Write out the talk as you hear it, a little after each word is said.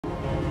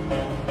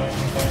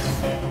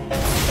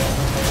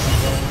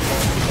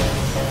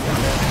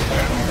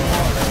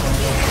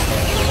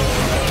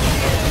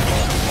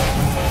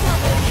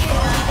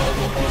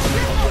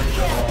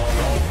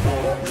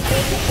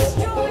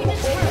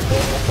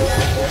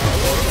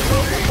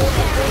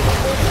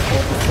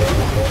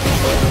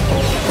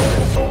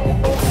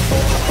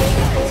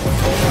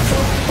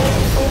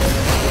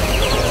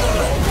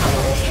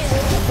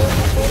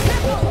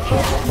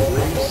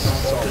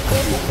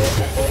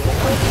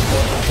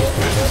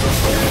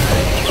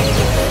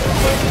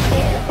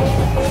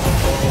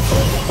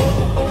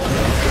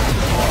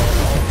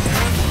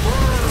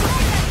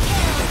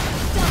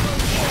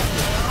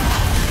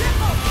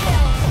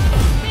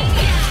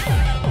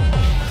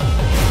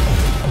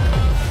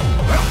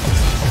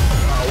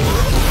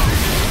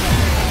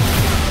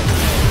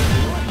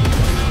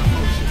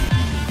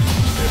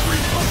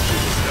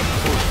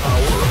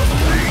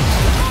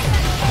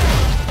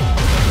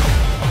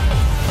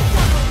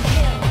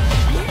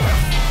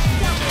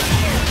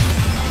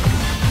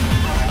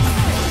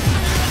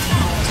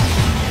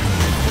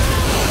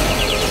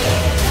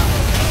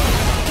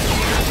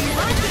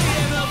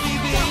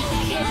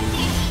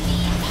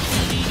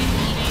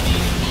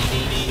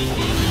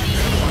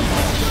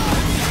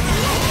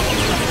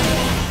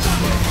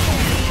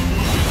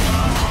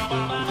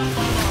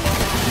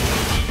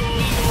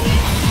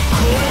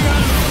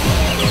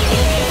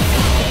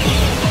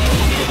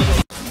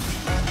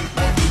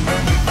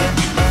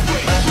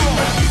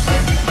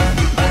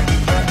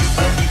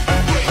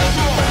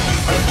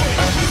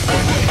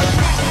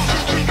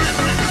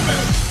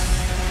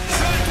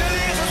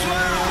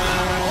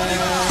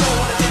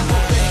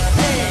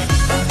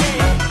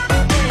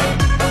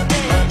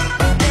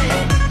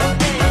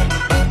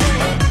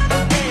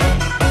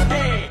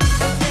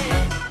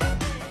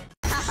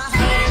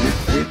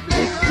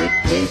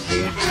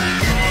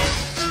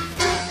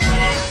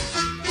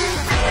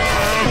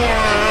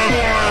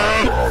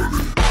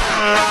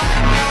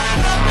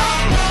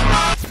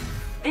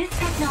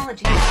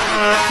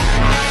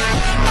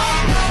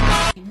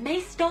You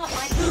may stop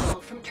my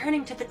people from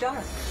turning to the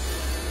dark.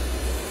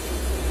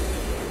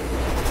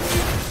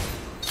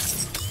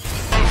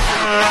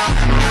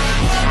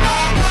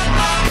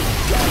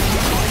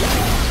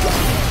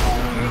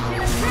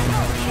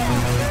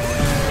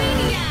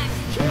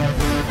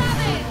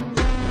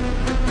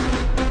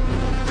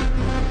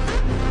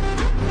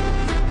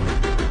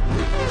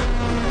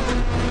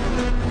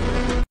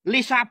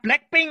 Lisa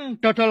Blackpink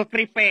dodol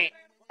keripik.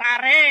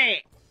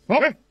 Tarik.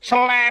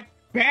 Slap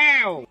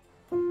bell.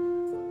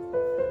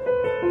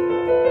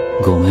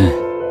 ごめん、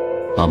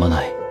あま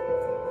ない。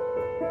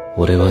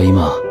俺は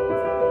今、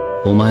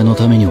お前の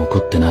ために怒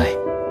ってない。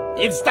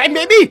It's time,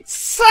 baby!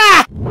 Sa!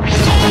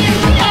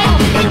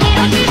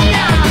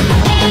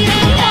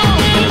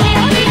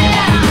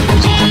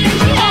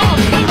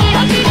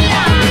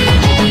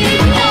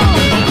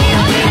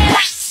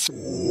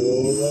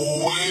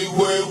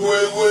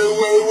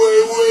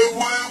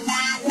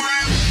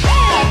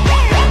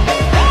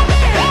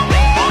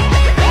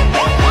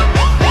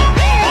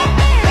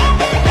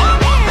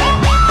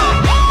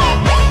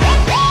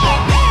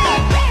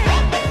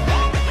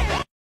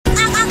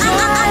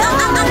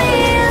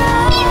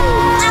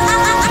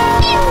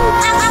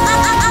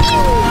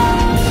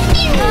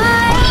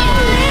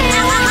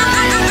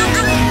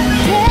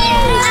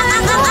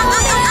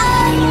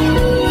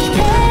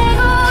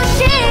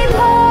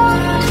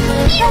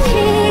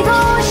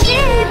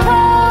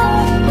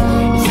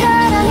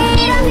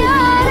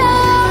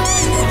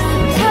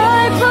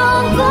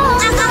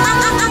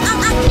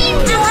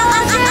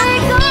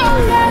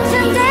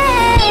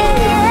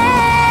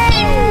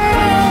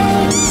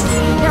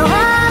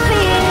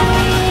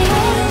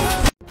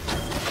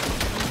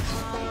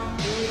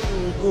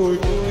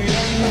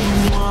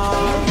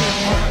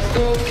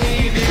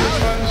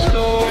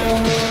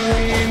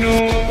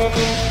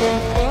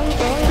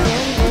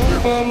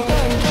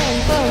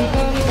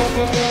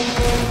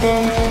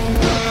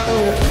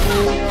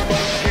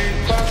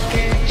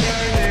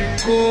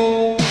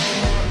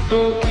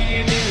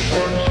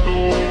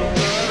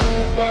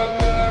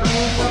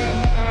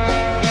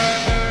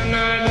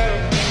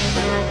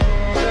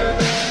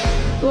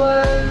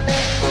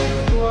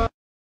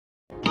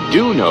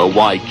 Do know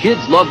why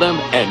kids love them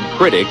and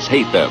critics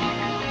hate them.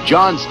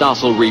 John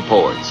Stossel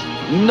reports,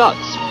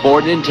 nuts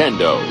for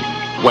Nintendo,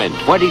 when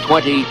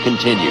 2020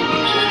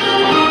 continues.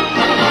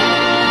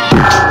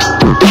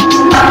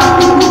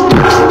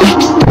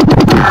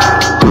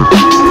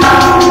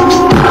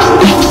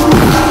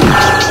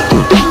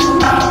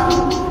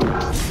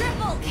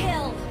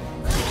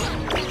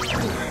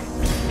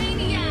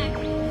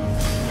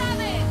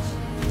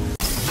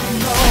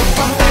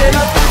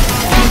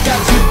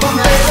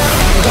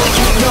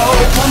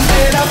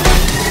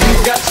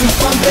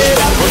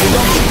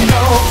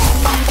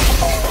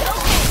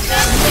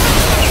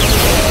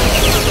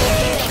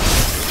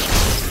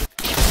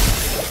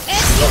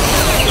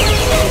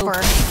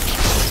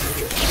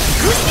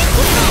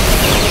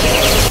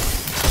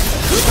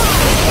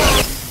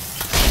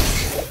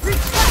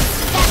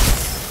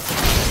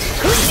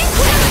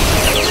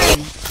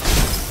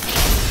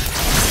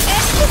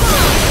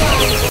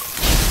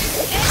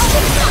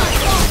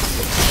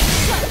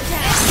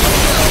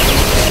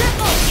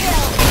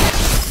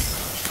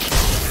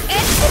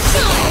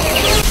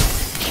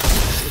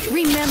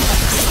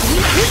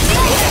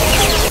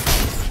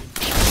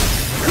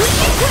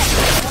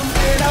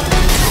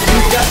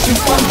 te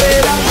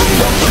pandeira,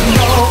 don't you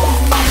know?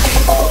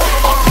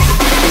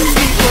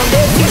 E quando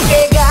eu te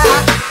pegar,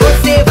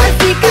 você vai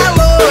ficar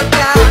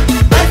louca.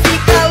 Vai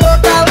ficar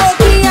louca,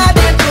 louquinha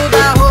dentro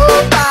da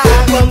roupa.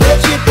 Quando eu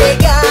te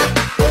pegar,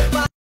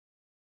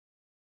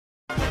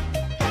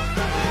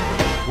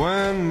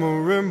 when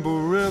marimba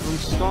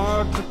rhythms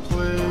start to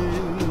play,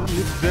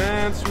 you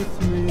dance with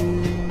me,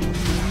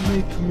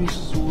 make me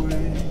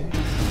sway.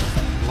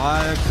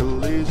 Like a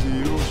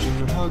lazy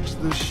ocean hugs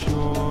the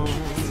shore,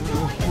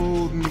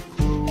 hold me close.